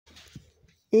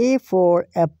A for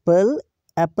apple,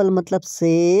 Apple मतलब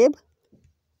सेब।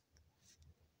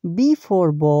 B for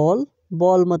ball,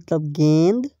 ball मतलब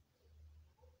गेंद।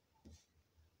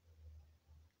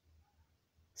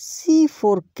 C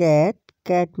for कैट,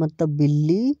 कैट मतलब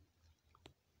बिल्ली।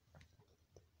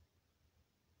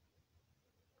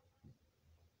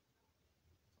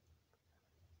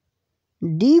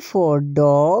 D for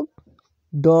डॉग,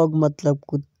 डॉग मतलब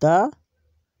कुत्ता।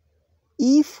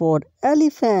 E for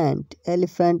एलिफेंट,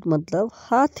 एलिफेंट मतलब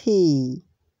हाथी।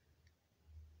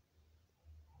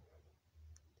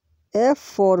 F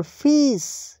for फिश,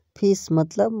 फिश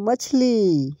मतलब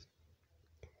मछली।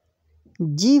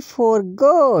 G for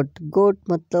गोट, गोट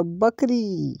मतलब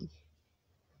बकरी।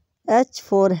 H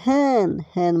for हैन,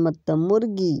 हैन मतलब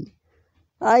मुर्गी।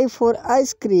 I for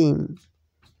ice cream.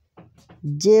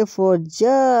 J for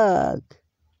jug.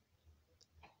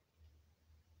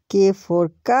 K for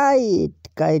kite,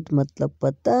 kite मतलब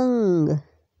पतंग।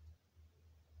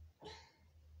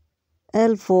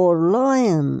 L for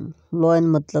लॉयन, लॉयन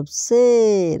मतलब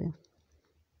शेर।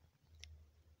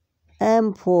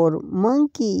 M for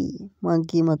मंकी,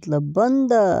 मंकी मतलब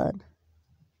बंदर।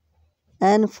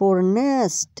 N for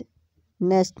नेस्ट,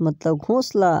 नेस्ट मतलब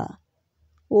घोंसला।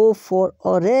 O for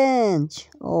ऑरेंज,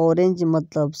 ऑरेंज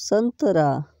मतलब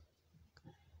संतरा।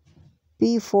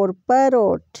 P for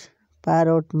पैरोट,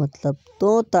 पैरोट मतलब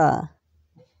तोता।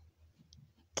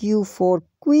 Q for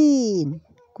क्वीन,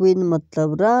 क्वीन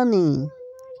मतलब रानी।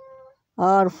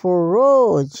 R for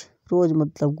रोज, रोज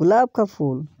मतलब गुलाब का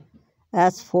फूल।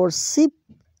 S for शिप,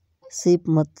 शिप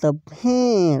मतलब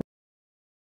भेड़।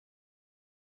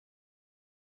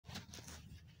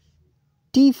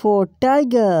 T for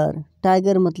टाइगर,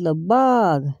 टाइगर मतलब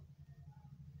बाघ।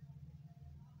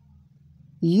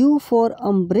 U for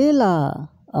अम्ब्रेला,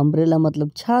 अम्ब्रेला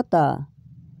मतलब छाता।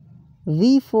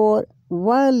 V for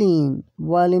वायलिन,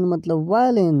 वायलिन मतलब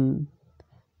violin.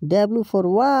 W for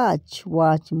watch,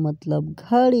 watch मतलब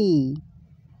घड़ी।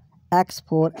 X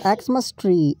for Xmas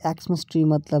tree, Xmas tree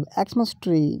मतलब एक्समस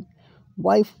ट्री।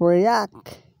 Y for याक,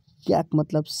 याक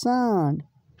मतलब सांड।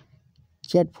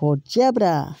 Z for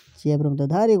जेब्रा, जेब्रा मतलब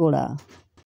धारी घोड़ा।